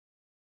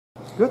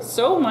Good.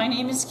 So my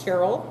name is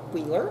Carole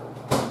Wheeler,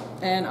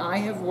 and I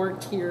have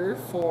worked here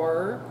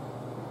for,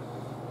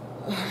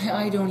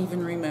 I don't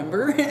even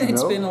remember.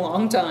 It's been a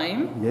long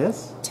time.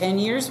 Yes. 10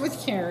 years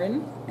with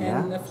Karen,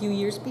 and a few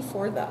years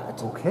before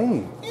that.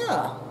 Okay.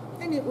 Yeah,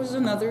 and it was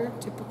another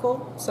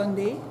typical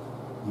Sunday.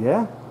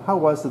 Yeah. How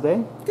was the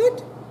day?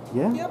 Good.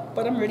 Yeah. Yep,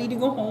 but I'm ready to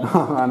go home.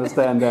 I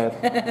understand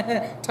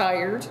that.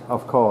 Tired.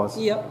 Of course.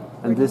 Yep.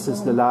 And this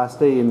is the last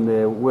day in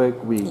the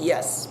work week.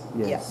 Yes.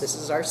 Yes. Yeah, this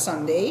is our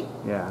Sunday.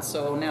 Yeah.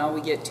 So now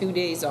we get 2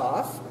 days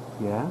off.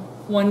 Yeah.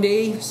 One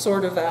day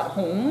sort of at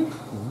home,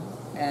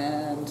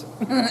 and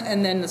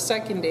and then the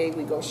second day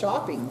we go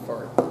shopping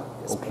for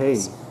this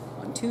place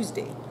on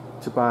Tuesday.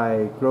 To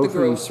buy groceries. The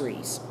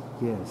groceries.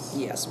 Yes.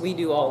 Yes, we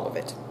do all of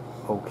it.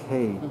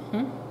 Okay.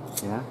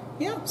 Yeah.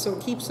 Yeah, so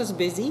it keeps us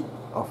busy.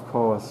 Of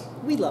course.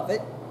 We love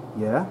it.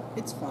 Yeah.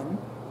 It's fun.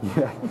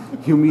 Yeah.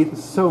 You meet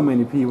so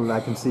many people,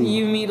 I can see.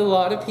 You meet a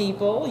lot of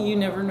people. You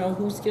never know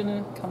who's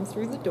gonna come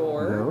through the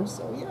door. No.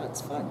 So yeah,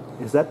 it's fun.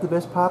 Is that the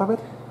best part of it?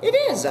 It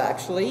is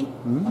actually.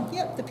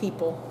 Yep, the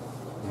people.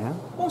 Yeah.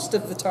 Most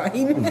of the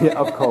time. Yeah,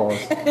 of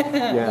course.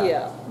 Yeah.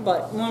 Yeah,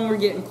 but when we're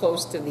getting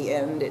close to the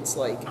end, it's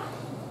like,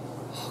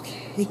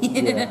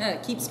 okay,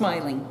 keep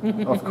smiling.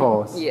 Of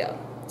course. Yeah,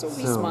 so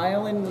we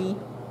smile and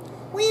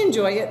we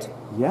enjoy it.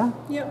 Yeah.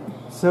 Yep.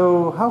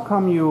 So how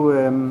come you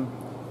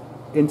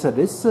into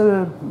this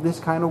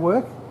kind of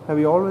work? Have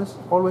you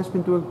always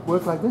been doing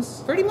work like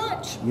this? Pretty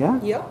much. Yeah.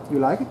 Yep. You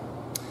like it?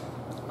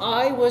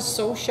 I was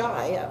so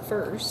shy at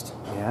first.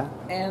 Yeah.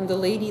 And the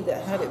lady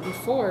that had it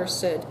before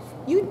said,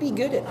 "You'd be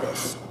good at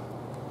this."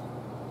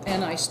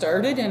 And I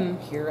started, and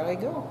here I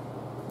go.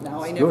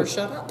 Now I never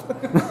shut up.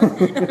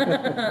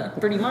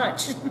 Pretty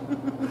much.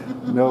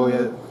 No,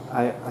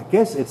 I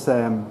guess it's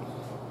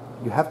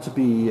you have to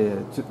be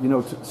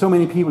so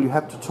many people you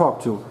have to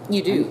talk to.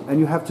 You do. And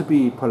you have to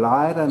be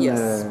polite and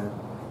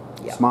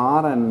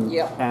smart and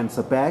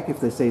answer back if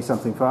they say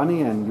something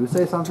funny and you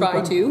say something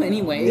Try funny. to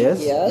anyway.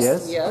 Yes.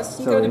 Yes.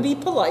 You got to be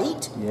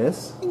polite.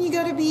 Yes. And you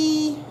got to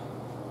be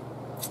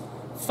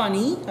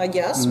funny, I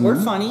guess.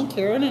 We're funny.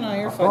 Karen and I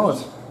are funny.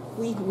 Course.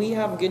 We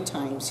have good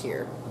times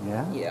here.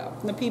 Yeah. Yeah.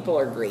 And the people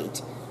are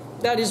great.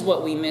 That is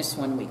what we miss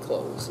when we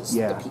close, is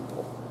the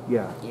people.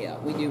 Yeah. Yeah,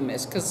 we do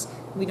miss, because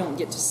we don't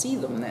get to see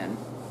them then.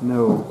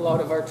 No. A lot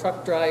of our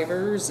truck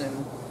drivers,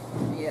 and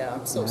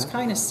so it's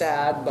kind of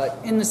sad, but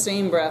in the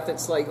same breath,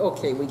 it's like,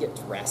 okay, we get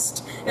to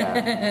rest.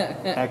 Yeah.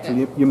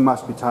 Actually, you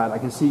must be tired. I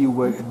can see you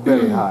work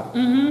very hard.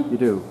 You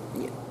do.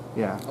 Yeah.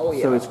 Yeah. Oh,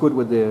 yeah. So it's good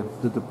with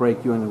the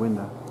break during the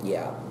winter.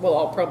 Yeah. Well,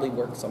 I'll probably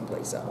work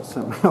someplace else.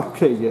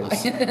 Okay.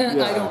 Yes.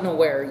 I don't know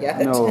where yet.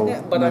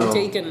 No, but I'm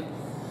taking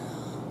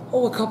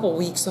a couple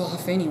weeks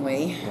off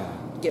anyway. Yeah.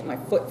 Get my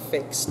foot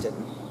fixed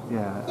and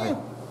Yeah.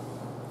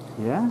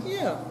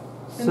 yeah.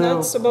 And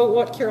that's about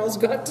what Carole's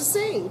got to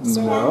say.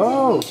 So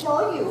no. Let me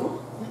show you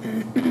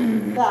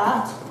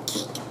that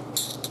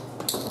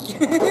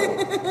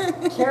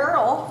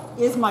Carole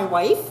is my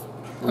wife.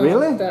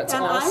 Really? That's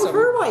and awesome. I'm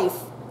her wife.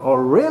 Oh,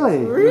 really?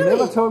 Really? You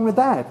never told me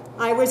that.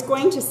 I was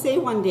going to say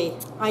one day,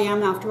 I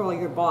am after all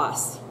your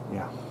boss.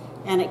 Yeah.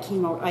 And it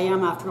came out, I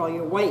am after all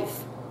your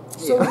wife.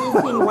 So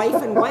we've been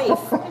wife and wife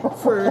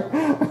for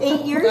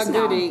 8 years A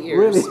now. good 8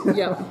 years. Really?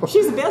 Yeah.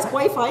 She's the best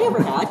wife I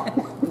ever had.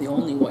 The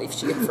only wife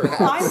she ever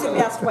had. I'm the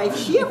best wife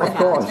she ever Of had.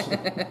 course.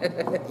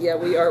 Yeah,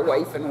 we are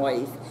wife and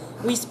wife.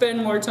 We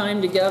spend more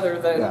time together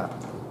than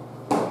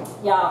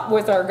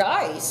with our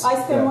guys. I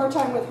spend more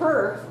time with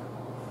her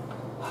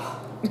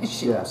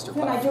She lost her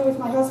than I wife. do with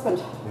my husband.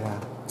 Yeah.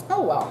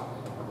 Oh well,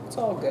 it's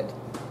all good.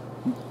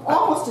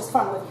 Almost as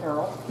fun with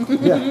Carole.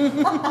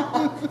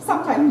 Yeah.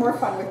 Sometimes more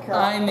fun with Carole.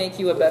 I make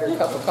you a better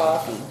cup of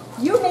coffee.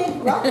 You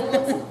made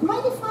it's a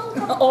mighty fine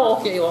cup of Oh,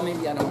 coffee. okay. Well,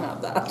 maybe I don't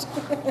have that.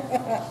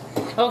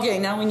 Okay,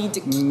 now we need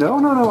to. No.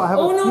 I have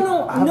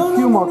a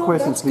few more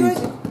questions, that's please.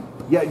 good.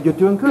 Yeah, you're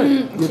doing good.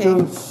 You're Okay.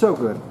 doing so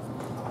good.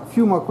 A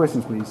few more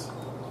questions, please.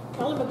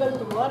 Tell them about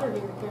the water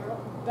here, Carole.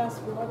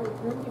 Best water,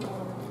 drinking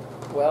water.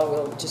 Well,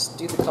 we'll just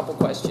do the couple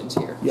questions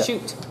here. Yeah.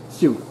 Shoot.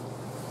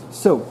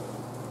 So,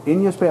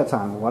 in your spare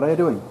time, what are you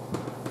doing?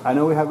 I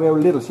know we have very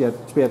little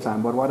spare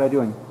time, but what are you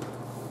doing?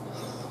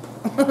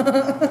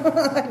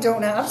 I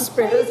don't have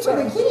spare Praise for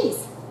the time. kitties.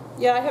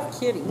 Yeah, I have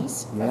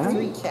kitties. I Yeah? have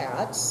 3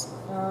 cats.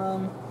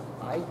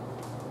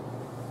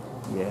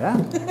 Yeah.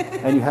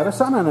 And you have a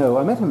son, I know.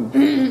 I met him.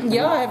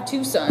 Yeah, I have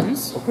 2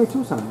 sons. Okay,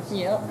 2 sons.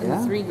 Yep, and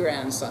Yeah? 3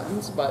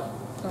 grandsons, but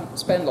don't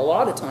spend a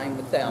lot of time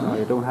with them. No,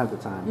 you don't have the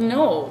time.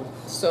 No,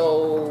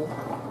 so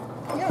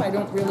yeah, I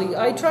don't really.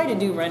 I try to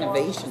do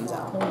renovations at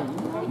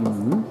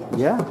home.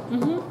 Yeah?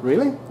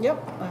 Really? Yep,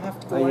 I have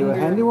to go Are you under. a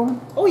handy woman?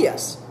 Oh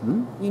yes.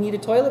 You need a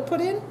toilet put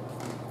in?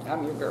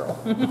 I'm your girl.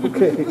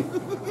 Okay.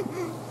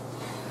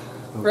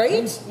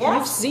 Right? Yes.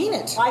 You've seen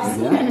it. I've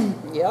seen Yeah.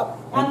 it. Yep.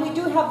 And we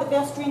do have the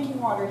best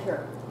drinking water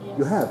here.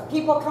 You have?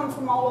 People come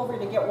from all over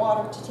to get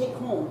water to take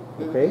home.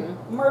 Okay.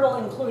 Myrtle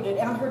included,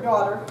 and her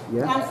daughter,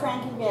 Yeah. and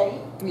Frank and Betty.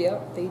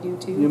 Yep, they do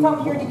too. You-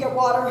 Come here to get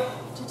water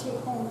to take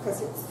home because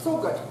it's so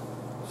good.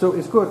 So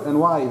it's good, and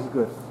why is it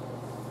good?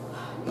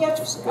 It's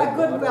Just a good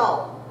good water.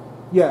 well.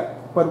 Yeah,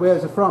 But where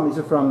is it from? Is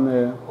it from?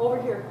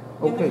 Over here,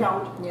 in Okay. the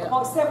ground. Yeah.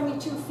 About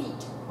 72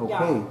 feet.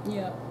 Okay.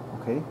 Yeah.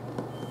 Okay.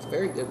 It's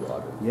very good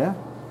water. Yeah.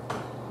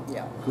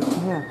 Yeah. Good to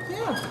hear.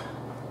 Yeah.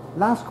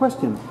 Last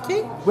question.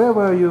 Okay. Where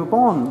were you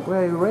born?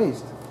 Where were you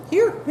raised?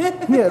 Here.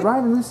 Here,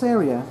 right in this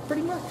area.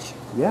 Pretty much.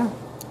 Yeah.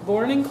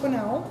 Born in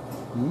Quesnel.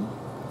 Hmm?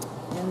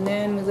 And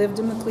then we lived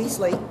in McLeese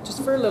Lake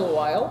just for a little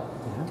while,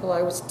 till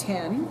I was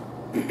 10.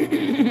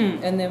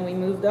 And then we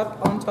moved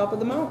up on top of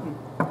the mountain.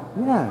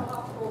 Yeah.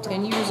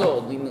 10 years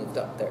old, we moved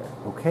up there.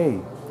 Okay.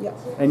 Yeah.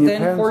 And your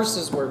then parents-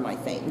 horses were my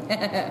thing.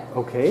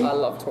 Okay. I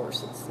loved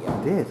horses.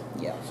 Yeah. Did.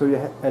 Yeah. So you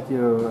at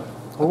your Up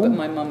at home?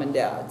 my mom and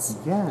dad's.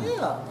 Yeah.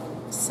 Yeah.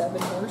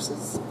 7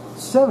 horses.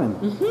 7.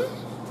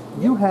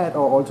 You had,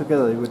 or all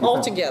together? With your All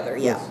fam- together,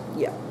 yeah.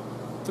 Yes. Yeah.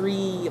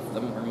 3 of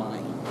them were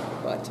mine.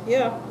 But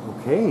yeah.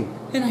 Okay.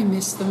 And I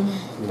miss them.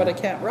 But I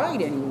can't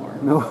ride anymore.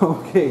 No.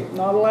 Okay.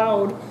 Not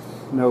allowed.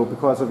 No,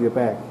 because of your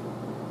back.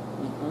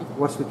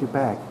 What's with your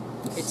back?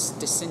 It's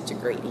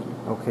disintegrating.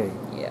 Okay.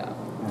 Yeah.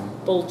 Yeah.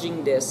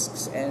 Bulging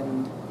discs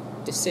and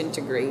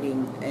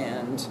disintegrating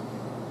and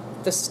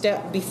the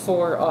step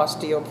before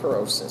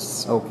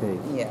osteoporosis. Okay.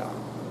 Yeah.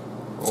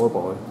 Oh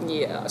boy.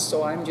 Yeah.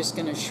 So I'm just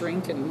going to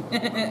shrink and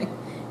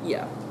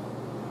yeah.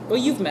 Well,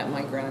 you've met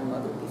my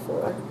grandmother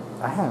before.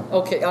 I have.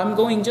 Okay, I'm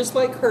going just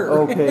like her.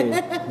 Okay.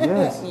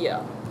 Yes.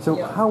 Yeah. So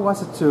yeah. how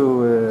was it to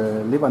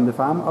live on the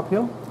farm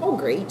uphill? Oh,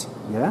 great.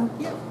 Yeah.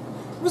 Yeah.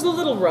 It was a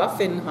little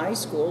rough in high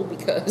school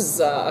because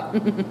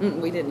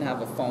we didn't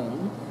have a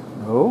phone.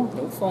 No.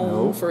 No phone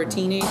No. for a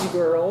teenage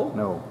girl.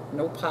 No.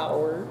 No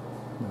power.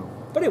 No.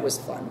 But it was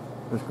fun.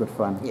 It was good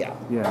fun. Yeah.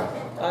 Yeah.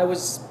 I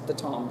was the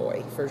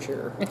tomboy for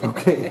sure.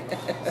 Okay.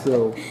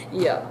 So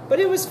Yeah. But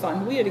it was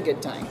fun. We had a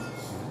good time.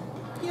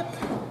 Yep.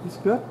 it's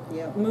good.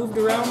 Yeah. Moved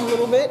around a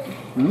little bit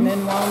and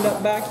then wound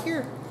up back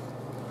here.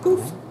 Poof.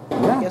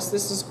 Yeah. I guess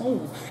this is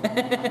home.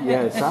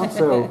 Yeah. It sounds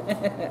so.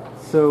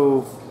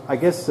 So I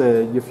guess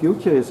your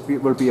future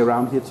will be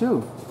around here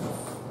too.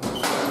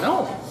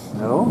 No.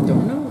 No.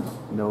 Don't know.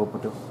 No,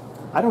 but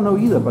I don't know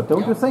either. But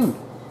don't you think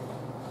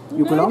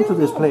you I belong to don't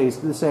this know. place,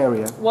 this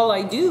area? Well,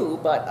 I do,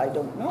 but I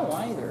don't know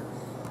either.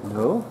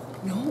 No.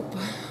 Nope.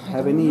 I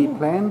Have don't any know.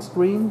 plans,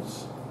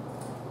 dreams?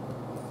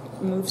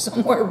 Move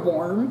somewhere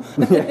warm.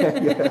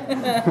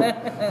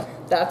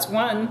 That's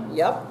one.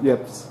 Yep.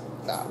 Yep.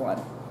 That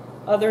one.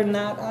 Other than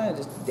that,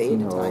 just day at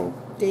No. a time.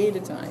 Day at a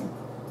time.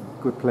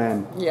 Good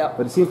plan. Yep.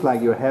 But it seems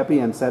like you're happy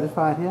and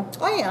satisfied here.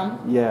 I am.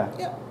 Yeah.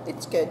 Yep.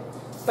 It's good.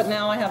 But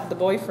now I have the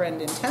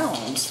boyfriend in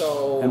town,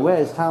 so. And where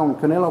is town?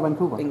 Quesnel or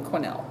Vancouver? In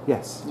Quesnel.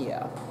 Yes.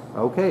 Yeah.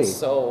 Okay.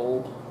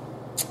 So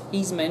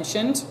he's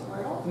mentioned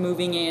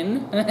moving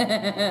in,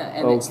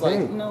 and it's Okay.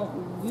 like, no,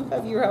 you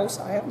have your house,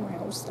 I have my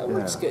house. That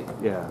works good.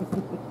 Yeah.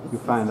 You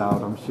find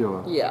out, I'm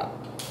sure. Yeah.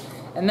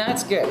 And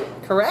that's good.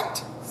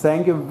 Correct?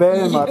 Thank you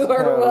very much. You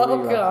are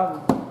Carole.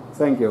 welcome.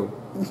 Thank you.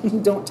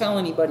 Don't tell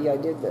anybody I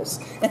did this.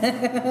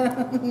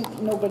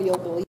 Nobody will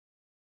believe.